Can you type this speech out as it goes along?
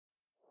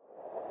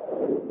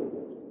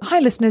Hi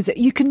listeners,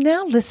 you can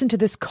now listen to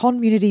this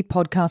community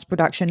podcast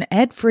production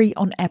ad-free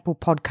on Apple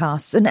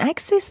Podcasts and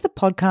access the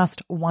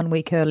podcast 1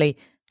 week early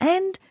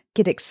and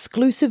get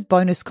exclusive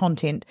bonus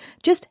content.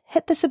 Just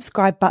hit the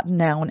subscribe button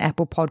now on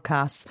Apple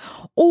Podcasts.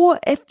 Or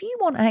if you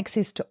want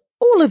access to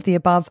all of the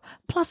above,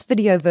 plus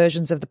video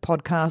versions of the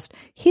podcast,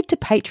 head to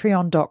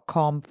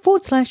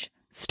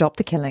patreon.com/Stop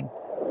the Killing.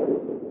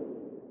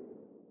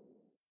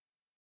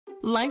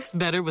 Life's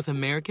better with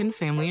American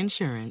Family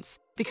Insurance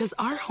because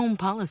our home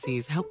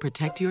policies help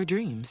protect your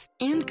dreams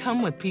and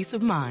come with peace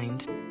of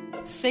mind.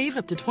 Save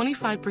up to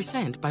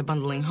 25% by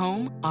bundling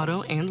home,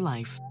 auto, and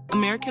life.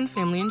 American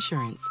Family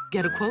Insurance.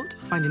 Get a quote,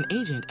 find an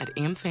agent at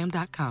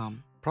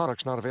amfam.com.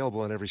 Products not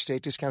available in every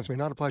state. Discounts may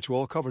not apply to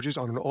all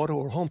coverages on an auto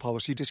or home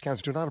policy.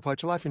 Discounts do not apply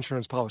to life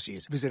insurance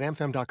policies. Visit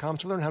amfam.com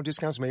to learn how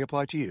discounts may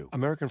apply to you.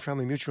 American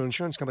Family Mutual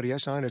Insurance Company,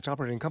 SI, and its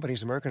operating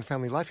companies, American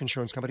Family Life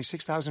Insurance Company,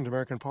 6000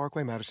 American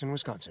Parkway, Madison,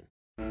 Wisconsin.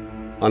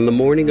 On the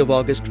morning of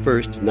August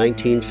 1st,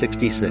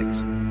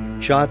 1966,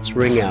 shots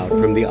ring out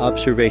from the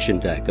observation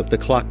deck of the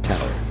clock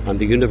tower on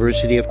the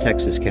University of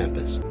Texas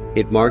campus.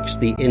 It marks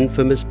the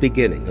infamous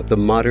beginning of the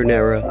modern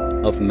era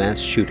of mass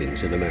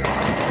shootings in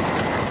America.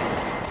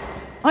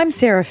 I'm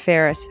Sarah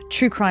Ferris,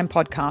 true crime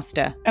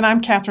podcaster. And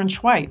I'm Catherine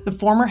Schweit, the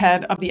former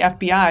head of the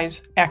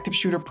FBI's active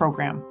shooter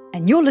program.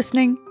 And you're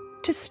listening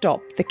to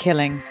Stop the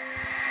Killing.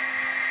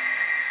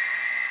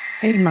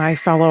 Hey, my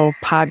fellow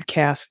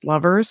podcast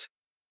lovers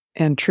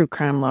and true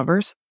crime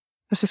lovers.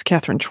 This is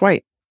Catherine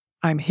Schweit.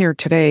 I'm here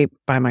today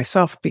by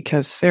myself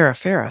because Sarah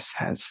Ferris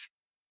has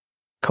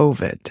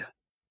COVID.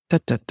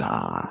 But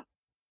I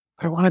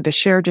wanted to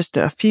share just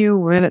a few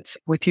minutes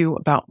with you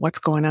about what's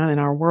going on in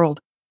our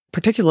world,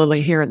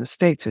 particularly here in the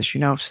States. As you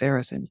know,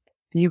 Sarah's in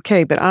the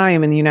UK, but I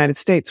am in the United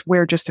States,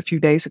 where just a few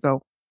days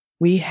ago,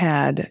 we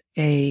had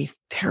a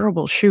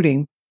terrible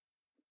shooting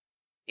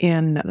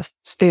in the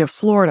state of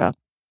Florida.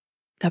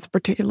 That's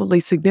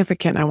particularly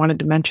significant. I wanted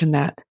to mention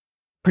that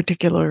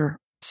particular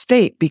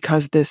state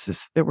because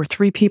there were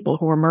 3 people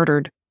who were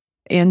murdered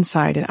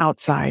inside and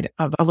outside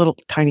of a little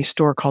tiny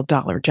store called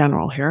Dollar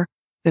General here.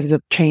 That is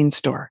a chain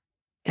store.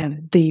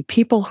 And the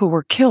people who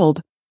were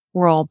killed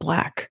were all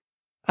Black.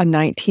 A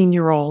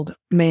 19-year-old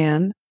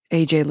man,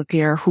 A.J.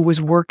 Lucier, who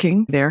was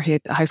working there, he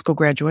had a high school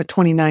graduate,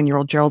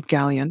 29-year-old Gerald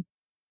Gallion,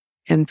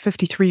 and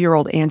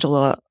 53-year-old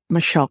Angela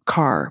Michelle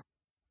Carr.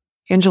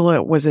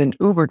 Angela was an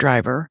Uber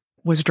driver,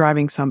 was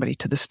driving somebody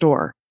to the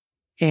store,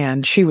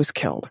 and she was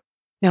killed.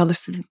 Now,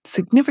 the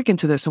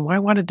significance of this and why I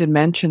wanted to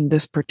mention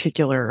this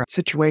particular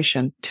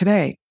situation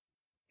today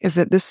is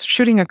that this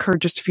shooting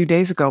occurred just a few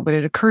days ago, but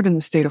it occurred in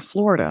the state of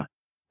Florida,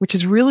 which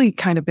has really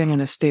kind of been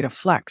in a state of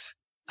flux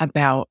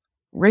about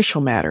racial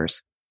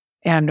matters.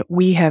 And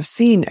we have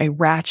seen a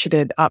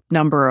ratcheted up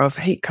number of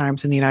hate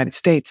crimes in the United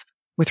States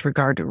with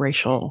regard to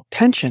racial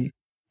tension.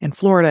 And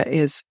Florida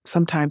is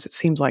sometimes, it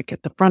seems like,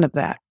 at the front of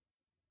that.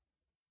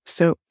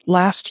 So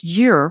last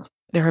year,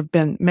 there have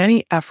been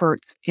many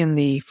efforts in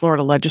the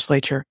Florida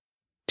legislature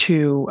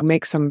to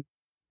make some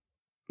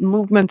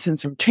movements and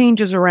some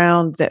changes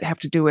around that have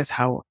to do with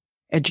how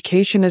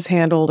education is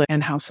handled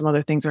and how some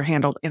other things are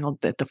handled. And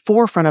at the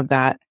forefront of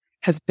that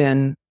has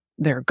been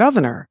their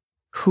governor,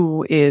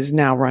 who is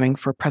now running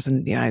for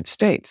president of the United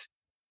States.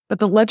 But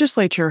the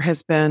legislature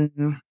has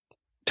been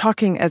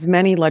talking, as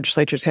many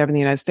legislatures have in the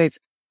United States,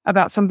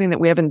 about something that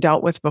we haven't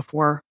dealt with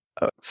before,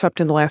 except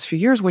in the last few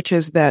years, which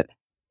is that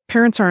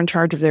parents are in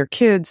charge of their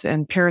kids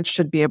and parents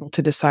should be able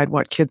to decide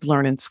what kids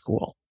learn in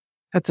school.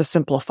 That's a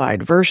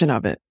simplified version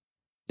of it.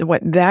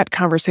 What that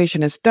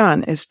conversation has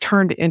done is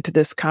turned into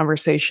this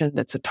conversation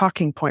that's a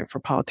talking point for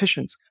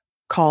politicians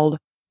called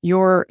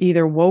 "you're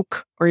either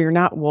woke or you're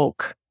not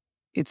woke."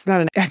 It's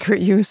not an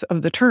accurate use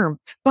of the term,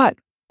 but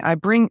I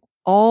bring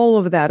all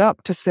of that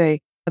up to say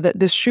that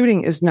this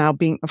shooting is now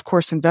being, of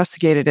course,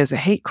 investigated as a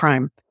hate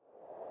crime.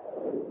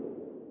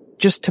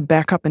 Just to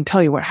back up and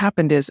tell you what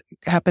happened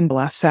happened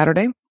last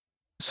Saturday.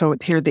 So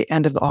here at the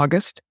end of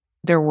August,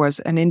 there was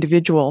an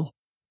individual,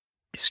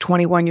 he's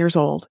 21 years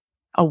old,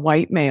 a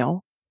white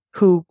male,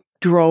 who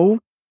drove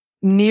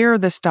near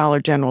this Dollar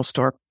General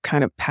store,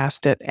 kind of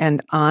past it,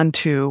 and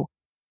onto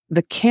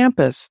the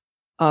campus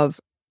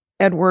of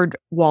Edward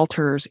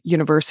Walters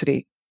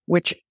University,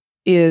 which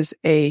is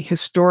a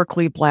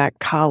historically Black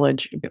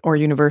college or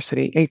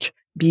university,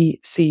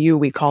 HBCU,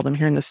 we call them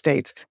here in the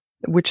States,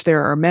 which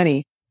there are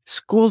many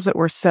schools that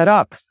were set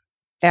up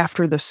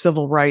after the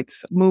civil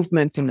rights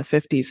movement in the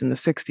 50s and the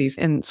 60s,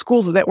 and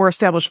schools that were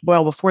established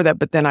well before that,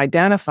 but then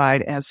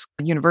identified as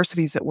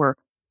universities that were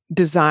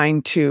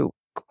designed to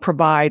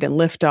provide and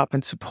lift up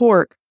and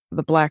support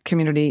the Black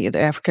community,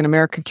 the African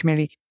American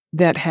community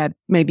that had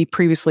maybe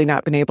previously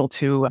not been able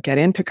to get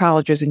into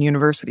colleges and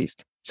universities.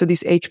 So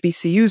these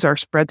HBCUs are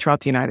spread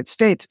throughout the United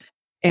States.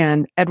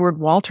 And Edward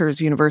Walters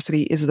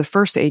University is the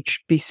first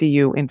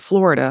HBCU in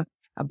Florida.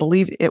 I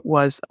believe it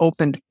was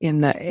opened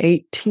in the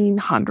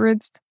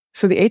 1800s.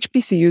 So the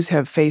HBCUs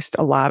have faced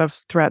a lot of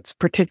threats,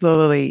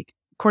 particularly,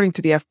 according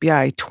to the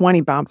FBI,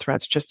 20 bomb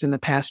threats just in the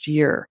past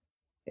year.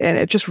 And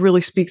it just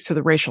really speaks to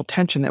the racial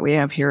tension that we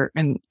have here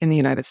in the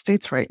United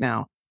States right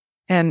now.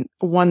 And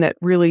one that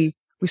really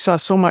we saw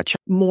so much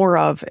more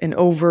of in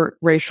overt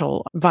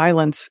racial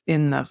violence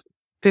in the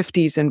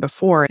 50s and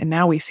before. And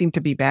now we seem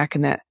to be back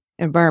in that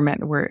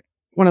environment where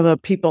one of the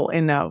people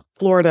in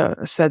Florida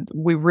said,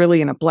 we're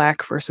really in a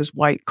black versus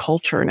white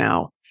culture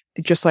now,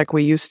 just like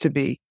we used to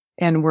be.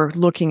 And we're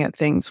looking at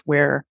things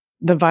where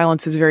the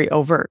violence is very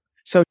overt.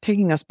 So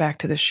taking us back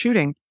to the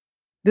shooting,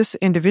 this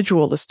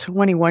individual, this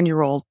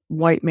 21-year-old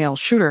white male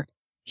shooter,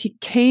 he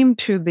came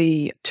to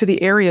the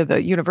area,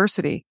 the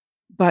university,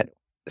 but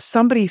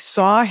somebody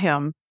saw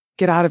him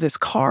get out of his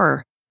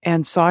car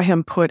and saw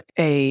him put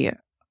a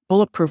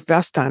bulletproof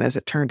vest on, as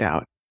it turned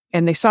out.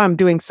 And they saw him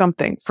doing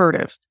something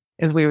furtive,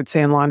 as we would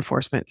say in law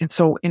enforcement. And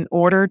so in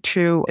order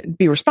to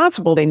be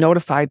responsible, they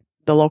notified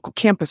the local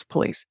campus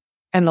police.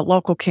 And the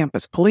local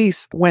campus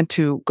police went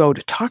to go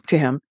to talk to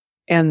him,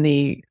 and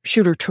the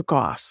shooter took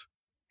off.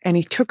 And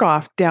he took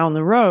off down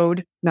the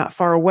road, not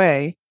far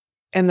away,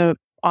 and the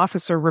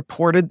officer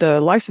reported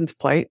the license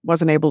plate,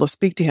 wasn't able to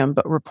speak to him,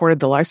 but reported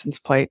the license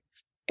plate.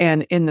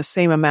 And in the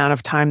same amount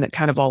of time that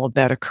kind of all of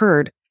that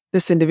occurred,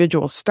 this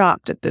individual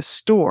stopped at this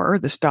store,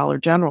 this Dollar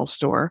General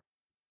store,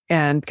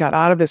 and got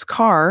out of his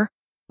car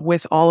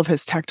with all of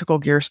his tactical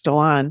gear still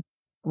on,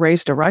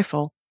 raised a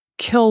rifle,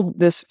 killed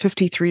this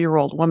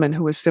 53-year-old woman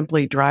who was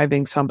simply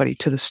driving somebody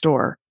to the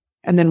store,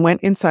 and then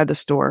went inside the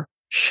store,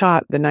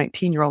 shot the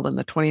 19-year-old and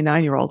the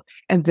 29-year-old,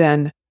 and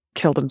then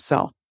killed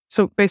himself.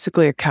 So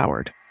basically a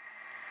coward.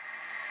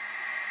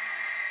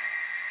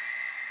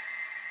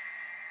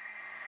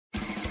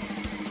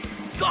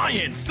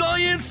 Science,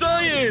 science,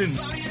 science!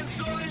 Science,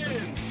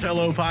 science!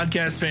 Hello,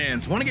 podcast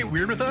fans. Want to get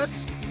weird with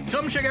us?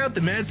 Come check out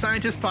the Mad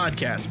Scientist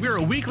Podcast. We're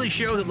a weekly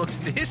show that looks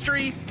at the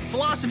history,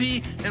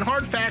 philosophy, and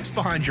hard facts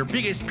behind your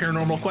biggest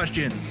paranormal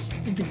questions.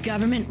 Did the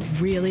government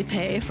really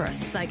pay for a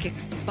psychic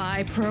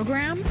spy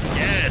program?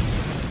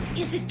 Yes!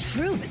 Is it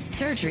true that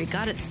surgery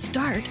got its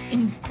start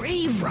in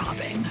grave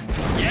robbing?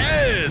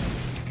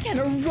 Yes! Can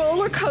a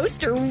roller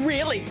coaster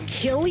really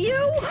kill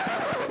you?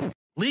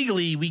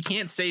 Legally, we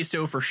can't say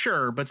so for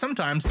sure, but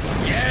sometimes,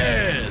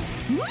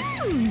 yes!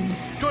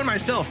 Join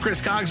myself,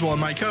 Chris Cogswell,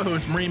 and my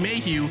co-host, Marie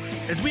Mayhew,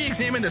 as we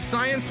examine the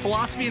science,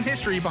 philosophy, and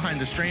history behind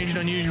the strange and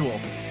unusual.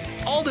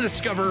 All to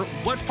discover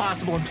what's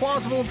possible and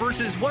plausible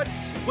versus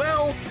what's,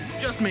 well,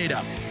 just made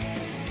up.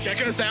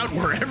 Check us out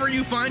wherever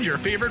you find your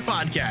favorite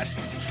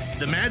podcasts.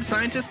 The Mad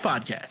Scientist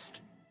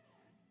Podcast.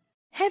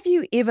 Have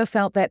you ever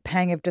felt that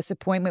pang of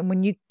disappointment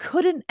when you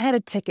couldn't add a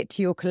ticket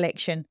to your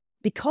collection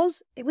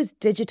because it was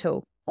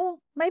digital? Or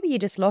maybe you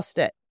just lost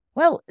it.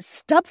 Well,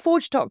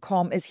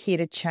 StubForge.com is here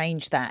to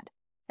change that.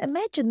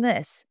 Imagine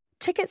this,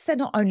 tickets that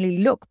not only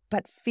look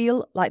but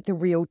feel like the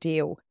real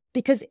deal,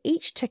 because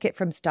each ticket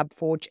from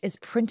StubForge is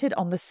printed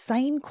on the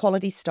same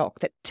quality stock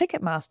that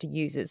Ticketmaster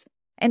uses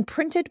and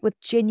printed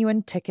with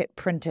genuine ticket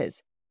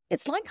printers.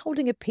 It's like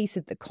holding a piece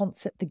of the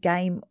concert, the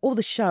game, or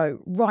the show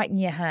right in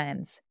your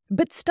hands.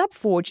 But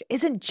StubForge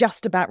isn't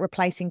just about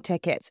replacing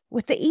tickets.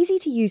 With the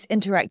easy-to-use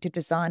interactive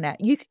designer,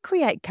 you can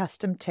create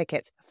custom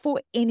tickets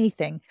for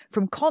anything,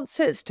 from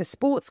concerts to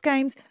sports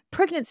games,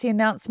 pregnancy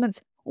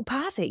announcements, or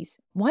parties.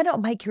 Why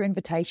not make your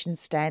invitations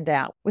stand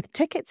out with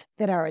tickets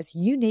that are as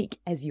unique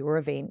as your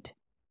event?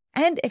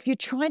 And if you're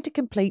trying to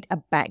complete a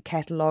back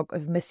catalogue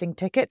of missing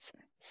tickets,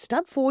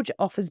 StubForge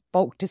offers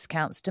bulk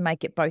discounts to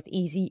make it both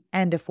easy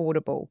and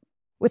affordable.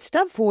 With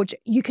StubForge,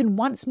 you can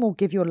once more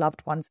give your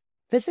loved ones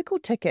physical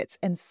tickets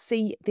and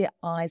see their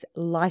eyes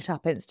light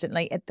up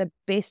instantly at the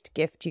best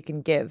gift you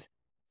can give.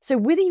 So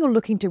whether you're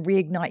looking to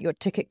reignite your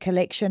ticket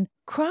collection,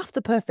 craft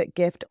the perfect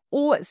gift,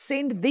 or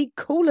send the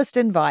coolest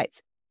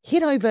invites,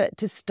 head over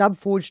to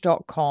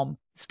StubForge.com.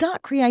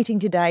 Start creating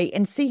today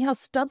and see how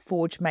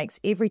StubForge makes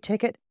every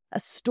ticket a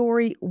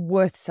story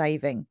worth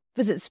saving.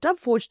 Visit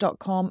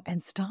StubForge.com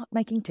and start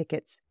making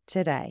tickets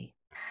today.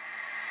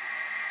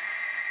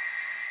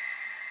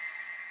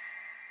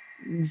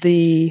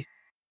 The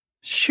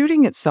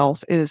shooting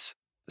itself is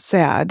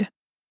sad,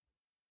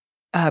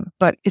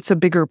 but it's a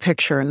bigger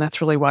picture, and that's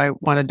really why I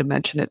wanted to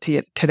mention it to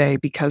you today,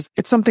 because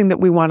it's something that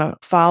we want to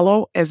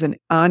follow as an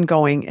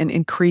ongoing and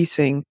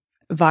increasing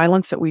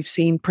violence that we've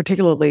seen,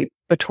 particularly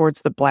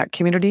towards the Black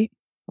community.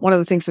 One of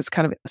the things that's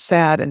kind of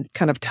sad and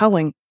kind of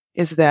telling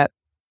is that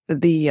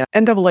the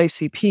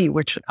NAACP,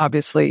 which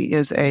obviously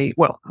is I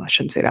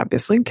shouldn't say it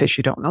obviously, in case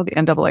you don't know, the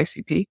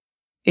NAACP,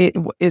 it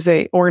is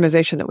a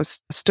organization that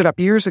was stood up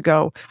years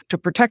ago to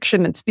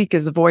protection and speak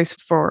as a voice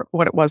for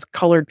what it was,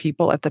 colored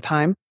people at the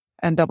time.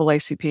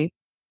 NAACP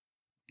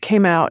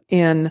came out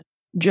in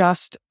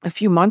just a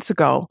few months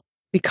ago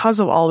because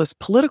of all this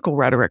political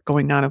rhetoric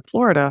going on in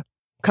Florida,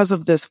 because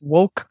of this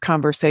woke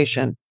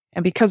conversation,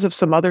 and because of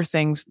some other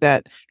things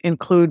that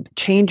include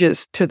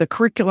changes to the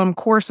curriculum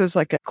courses,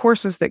 like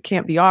courses that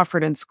can't be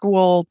offered in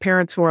school,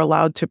 parents who are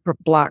allowed to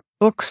block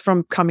books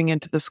from coming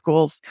into the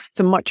schools. It's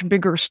a much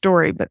bigger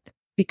story, but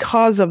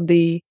because of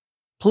the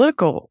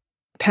political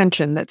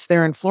tension that's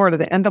there in Florida,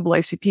 the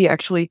NAACP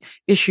actually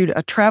issued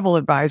a travel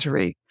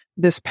advisory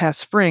this past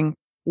spring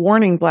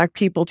warning Black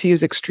people to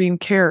use extreme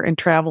care in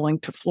traveling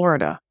to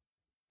Florida.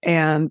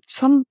 And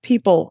some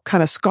people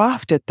kind of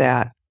scoffed at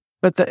that,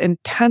 but the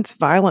intense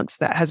violence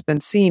that has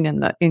been seen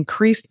and the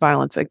increased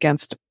violence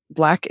against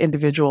Black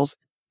individuals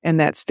in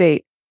that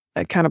state,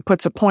 it kind of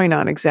puts a point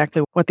on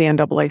exactly what the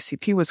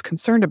NAACP was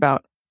concerned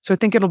about. So I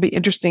think it'll be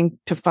interesting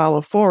to follow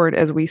forward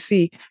as we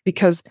see,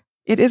 because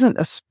it isn't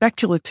a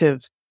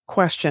speculative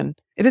question.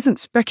 It isn't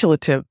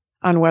speculative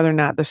on whether or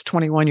not this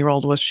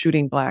 21-year-old was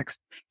shooting Blacks.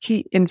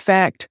 He, in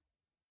fact,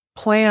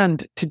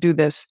 planned to do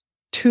this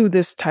to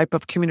this type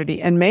of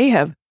community and may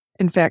have,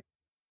 in fact,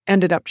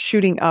 ended up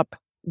shooting up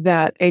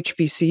that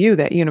HBCU,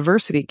 that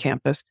university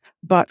campus,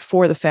 but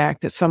for the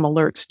fact that some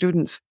alert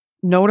students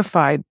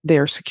notified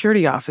their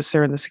security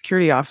officer, and the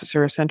security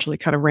officer essentially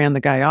kind of ran the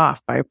guy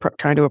off by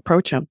trying to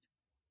approach him.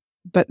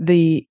 But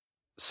the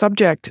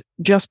subject,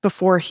 just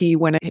before he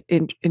went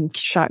in and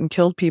shot and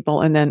killed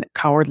people, and then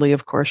cowardly,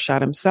 of course,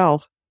 shot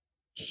himself,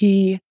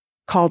 he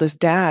called his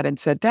dad and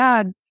said,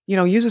 "Dad,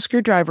 use a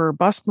screwdriver,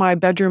 bust my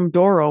bedroom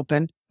door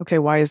open." Okay,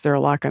 why is there a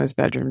lock on his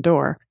bedroom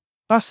door?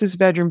 Bust his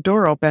bedroom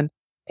door open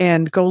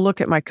and go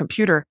look at my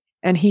computer.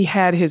 And he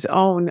had his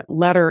own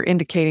letter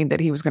indicating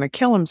that he was going to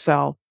kill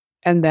himself.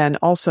 And then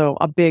also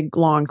a big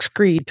long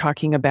screed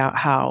talking about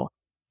how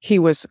he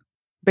was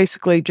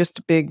basically just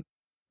a big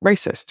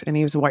racist and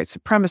he was a white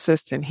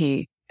supremacist and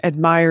he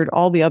admired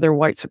all the other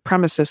white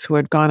supremacists who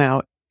had gone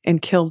out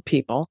and killed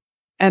people.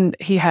 And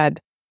he had,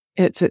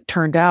 as it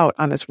turned out,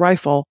 on his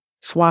rifle,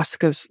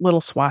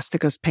 little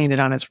swastikas painted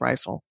on his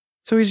rifle.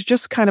 So he's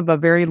just kind of a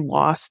very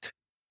lost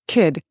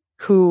kid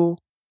who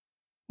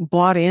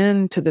bought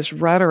into this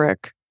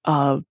rhetoric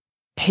of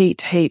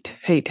hate,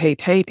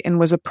 and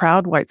was a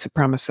proud white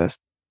supremacist.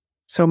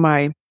 So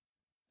my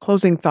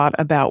closing thought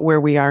about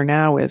where we are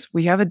now is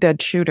we have a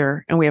dead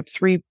shooter and we have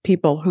 3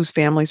 people whose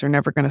families are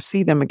never going to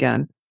see them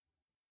again.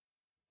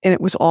 And it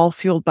was all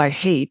fueled by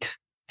hate.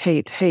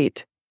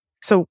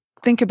 So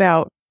think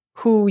about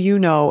who you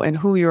know and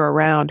who you're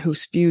around who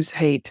spews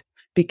hate,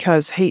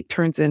 because hate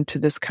turns into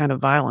this kind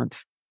of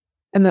violence.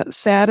 And the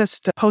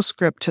saddest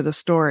postscript to the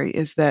story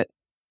is that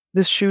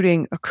this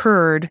shooting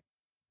occurred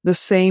the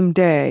same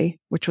day,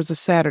 which was a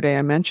Saturday.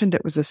 I mentioned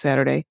it was a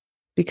Saturday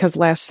because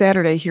last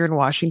Saturday here in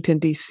Washington,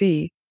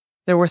 D.C.,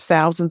 there were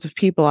thousands of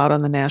people out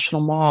on the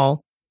National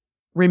Mall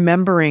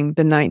remembering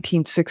the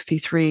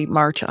 1963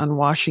 March on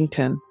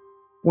Washington,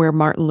 where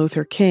Martin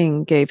Luther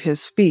King gave his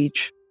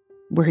speech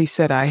where he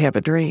said, "I have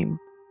a dream."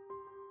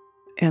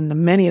 And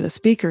many of the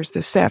speakers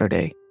this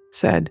Saturday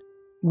said,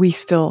 we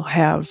still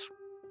have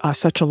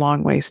such a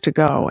long ways to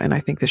go. And I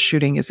think the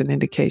shooting is an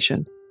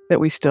indication that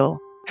we still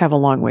have a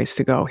long ways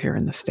to go here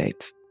in the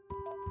States.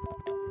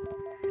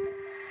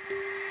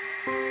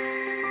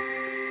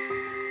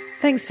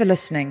 Thanks for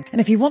listening. And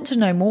if you want to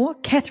know more,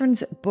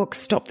 Catherine's book,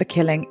 Stop the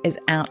Killing, is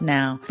out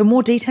now. For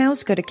more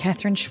details, go to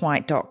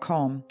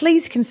catherineschweit.com.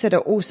 Please consider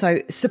also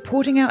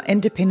supporting our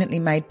independently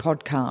made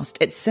podcast.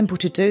 It's simple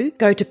to do.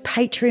 Go to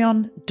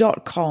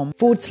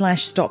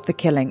patreon.com/Stop the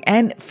Killing.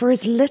 And for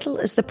as little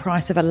as the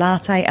price of a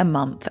latte a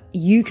month,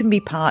 you can be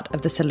part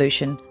of the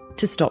solution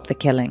to stop the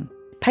killing.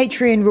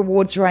 Patreon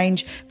rewards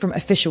range from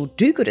official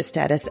do-gooder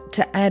status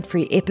to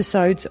ad-free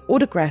episodes,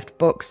 autographed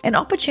books, and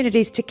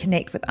opportunities to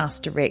connect with us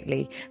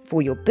directly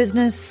for your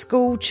business,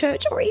 school,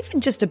 church, or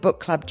even just a book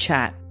club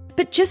chat.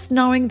 But just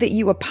knowing that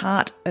you are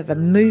part of a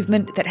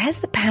movement that has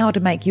the power to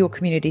make your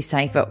community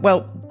safer,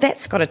 well,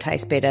 that's got to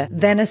taste better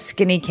than a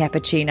skinny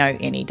cappuccino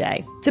any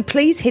day. So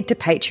please head to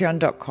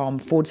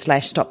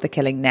patreon.com/Stop the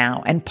Killing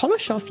now and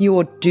polish off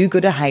your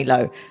do-gooder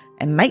halo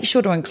and make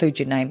sure to include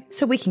your name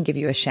so we can give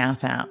you a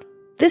shout out.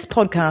 This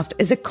podcast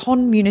is a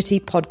Community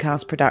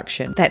podcast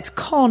production. That's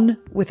Con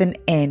with an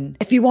N.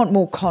 If you want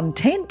more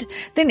content,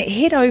 then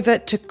head over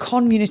to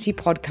Community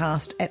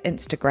Podcast at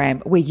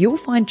Instagram, where you'll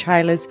find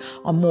trailers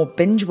on more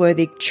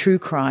binge-worthy true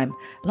crime,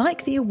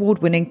 like the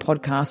award-winning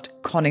podcast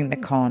Conning the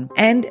Con.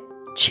 And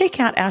check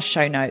out our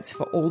show notes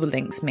for all the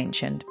links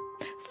mentioned.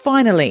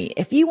 Finally,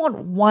 if you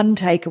want one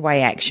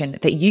takeaway action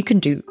that you can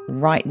do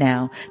right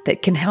now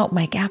that can help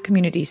make our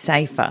community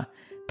safer,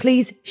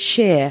 please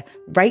share,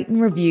 rate and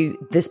review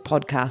this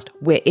podcast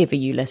wherever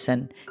you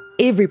listen.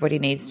 Everybody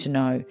needs to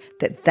know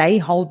that they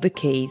hold the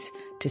keys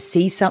to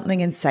see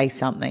something and say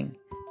something.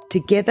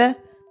 Together,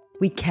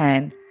 we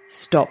can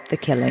stop the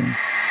killing.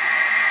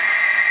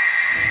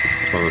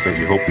 It's one of those things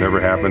you hope never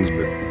happens,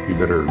 but you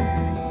better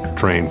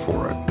train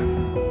for it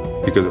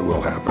because it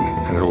will happen,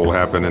 and it will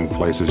happen in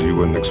places you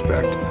wouldn't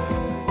expect.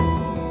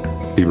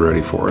 Be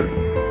ready for it.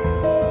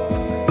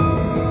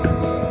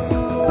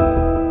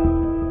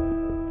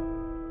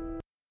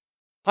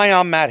 Hi,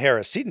 I'm Matt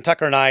Harris. Seton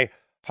Tucker and I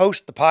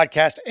host the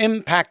podcast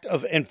Impact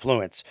of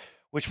Influence,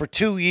 which for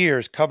 2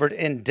 years covered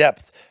in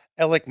depth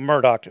Alec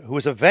Murdaugh, who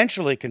was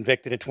eventually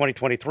convicted in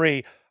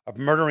 2023 of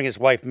murdering his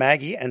wife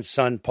Maggie and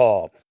son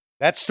Paul.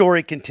 That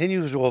story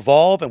continues to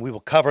evolve, and we will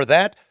cover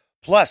that.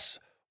 Plus,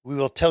 we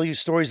will tell you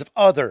stories of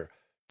other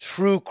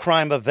true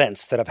crime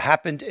events that have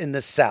happened in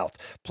the South.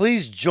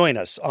 Please join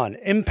us on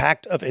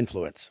Impact of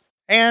Influence.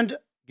 And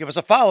give us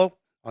a follow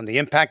on the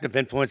Impact of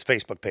Influence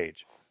Facebook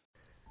page.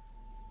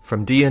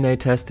 From DNA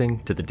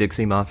testing to the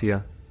Dixie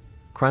Mafia,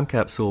 Crime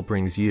Capsule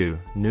brings you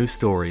new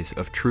stories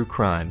of true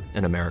crime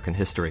in American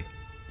history.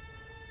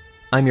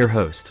 I'm your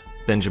host,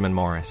 Benjamin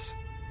Morris.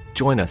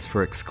 Join us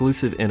for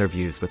exclusive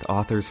interviews with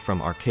authors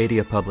from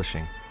Arcadia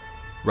Publishing,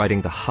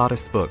 writing the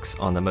hottest books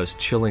on the most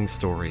chilling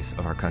stories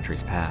of our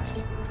country's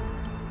past.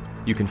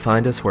 You can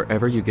find us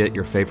wherever you get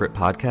your favorite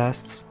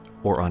podcasts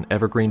or on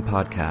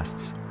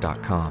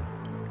evergreenpodcasts.com.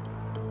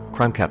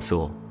 Crime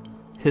Capsule.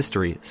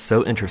 History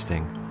so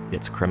interesting,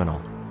 it's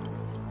criminal.